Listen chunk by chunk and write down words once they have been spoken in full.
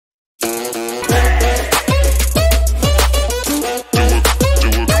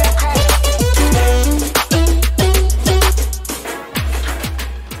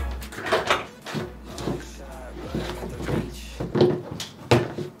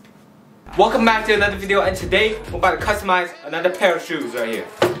Welcome back to another video, and today we're about to customize another pair of shoes right here.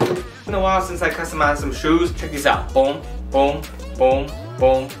 It's been a while since I customized some shoes. Check these out. Boom, boom, boom,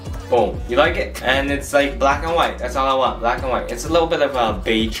 boom, boom. You like it? And it's like black and white. That's all I want, black and white. It's a little bit of a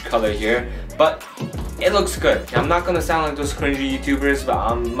beige color here, but it looks good. I'm not gonna sound like those cringy YouTubers, but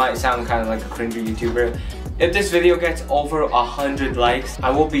I might sound kind of like a cringy YouTuber. If this video gets over 100 likes, I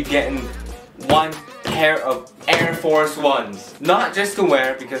will be getting one pair of Air Force Ones. Not just to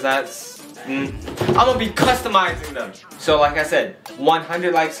wear, because that's I'm gonna be customizing them. So like I said,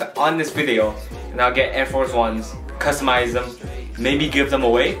 100 likes on this video and I'll get Air Force Ones, customize them, maybe give them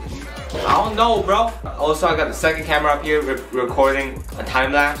away. I don't know, bro. Also, I got the second camera up here recording a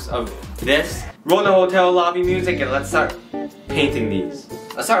time lapse of this. Roll the hotel lobby music and let's start painting these.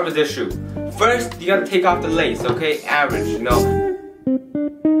 Let's start with this shoe. First, you gotta take off the lace, okay? Average, you know.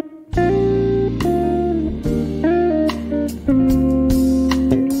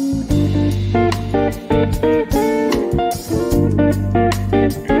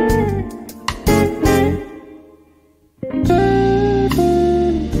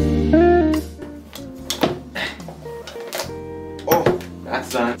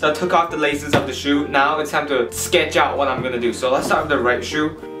 Done. So I took off the laces of the shoe. Now it's time to sketch out what I'm gonna do. So let's start with the right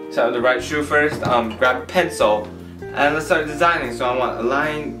shoe. Start with the right shoe first. Grab a pencil and let's start designing. So I want a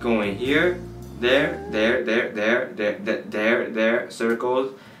line going here, there,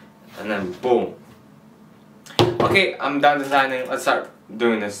 circles, and then boom. Okay, I'm done designing. Let's start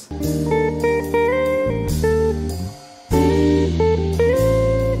doing this.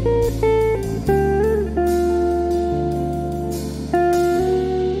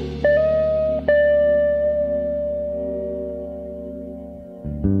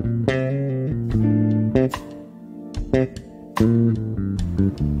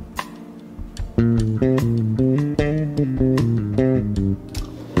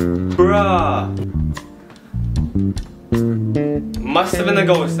 Bruh! Must have been a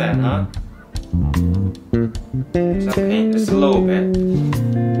ghost then, huh? So paint just a little bit.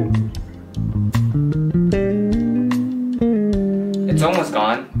 It's almost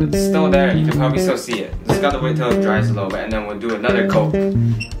gone, but it's still there. You can probably still see it. Just gotta wait till it dries a little bit and then we'll do another coat.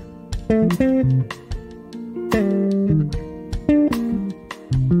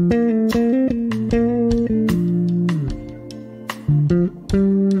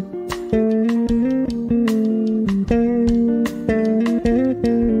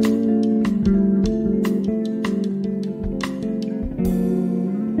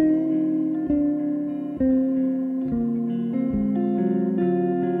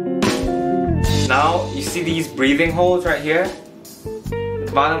 Now, you see these breathing holes right here? At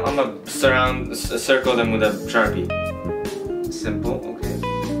the bottom, I'm gonna circle them with a Sharpie. Simple, okay.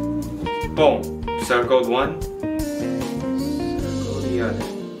 Boom. Circled one. Circle the other.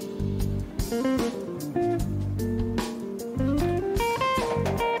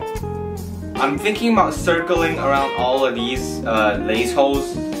 I'm thinking about circling around all of these lace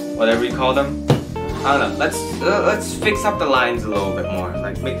holes, whatever you call them. I don't know. Let's fix up the lines a little bit more,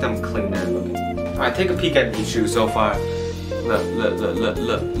 like make them cleaner looking. Alright, take a peek at these shoes so far. Look.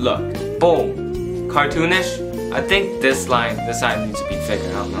 Boom. Cartoonish. I think this side needs to be thicker.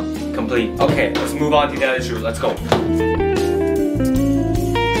 I don't know. Complete. Okay, let's move on to the other shoe. Let's go.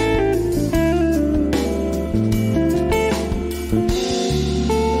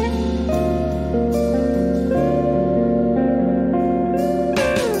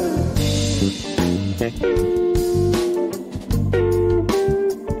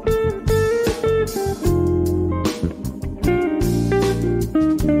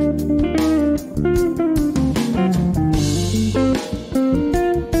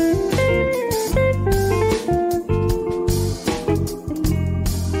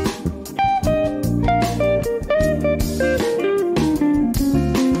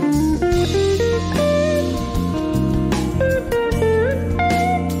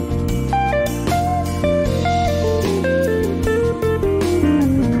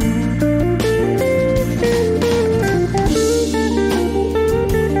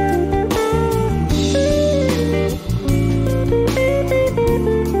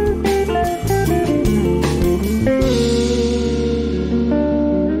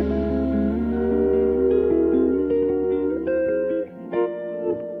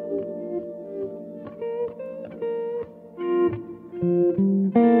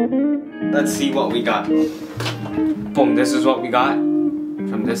 Let's see what we got. Boom, this is what we got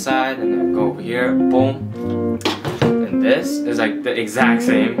from this side, and then go over here, boom. And this is like the exact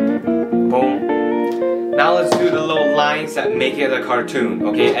same, boom. Now let's do the little lines that make it a cartoon,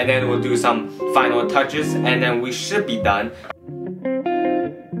 okay? And then we'll do some final touches, and then we should be done.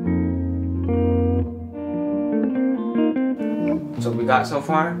 we got so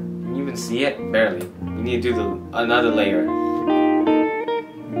far? Can you even see it? Barely. We need to do another layer.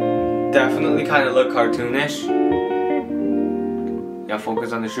 Definitely kind of look cartoonish. Y'all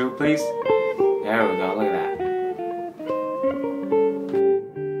focus on the shoe, please. There we go, look at that.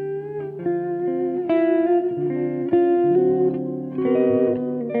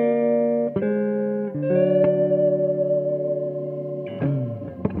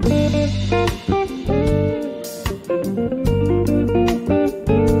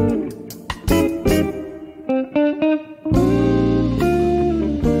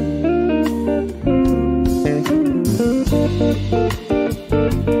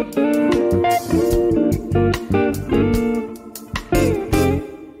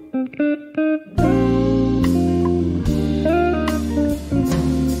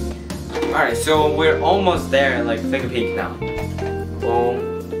 Alright, so we're almost there. Like, take a peek now.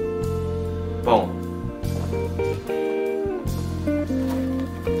 Boom. Boom.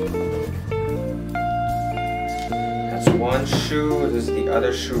 That's one shoe. This is the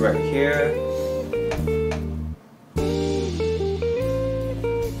other shoe right here.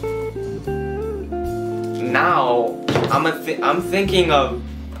 Now, I'm thinking of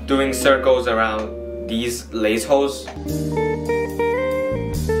doing circles around these lace holes.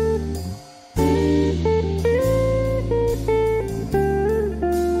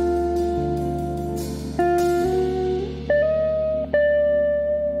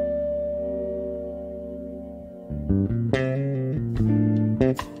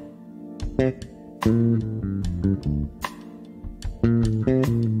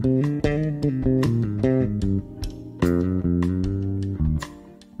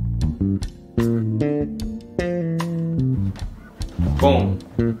 Boom.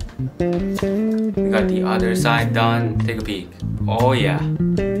 We got the other side done. Take a peek. Oh yeah,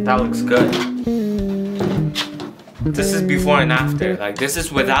 that looks good. This is before and after. Like, this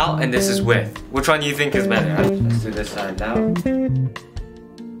is without and this is with. Which one do you think is better? Let's do this side now.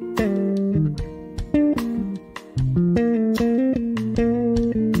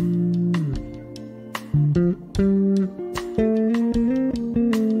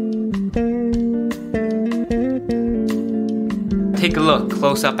 Take a look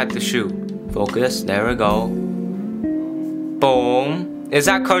close up at the shoe. Focus, there we go. Boom. Is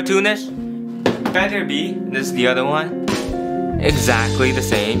that cartoonish? Better be. This is the other one. Exactly the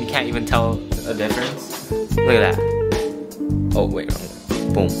same. You can't even tell a difference. Look at that. Oh wait,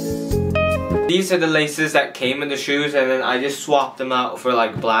 boom. These are the laces that came in the shoes, and then I just swapped them out for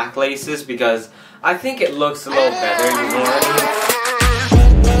like black laces because I think it looks a little better, you know what I mean?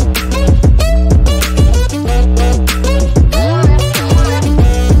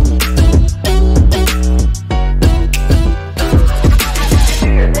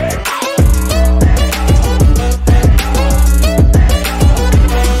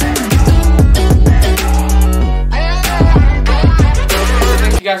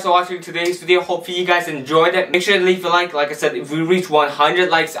 Guys for watching today's video. Hopefully you guys enjoyed it. Make sure to leave a like. Like I said, if we reach 100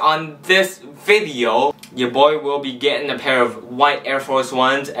 likes on this video, your boy will be getting a pair of white Air Force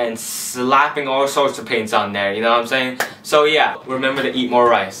Ones and slapping all sorts of paints on there, you know what I'm saying? So yeah, remember to eat more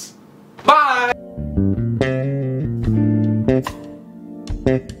rice. Bye!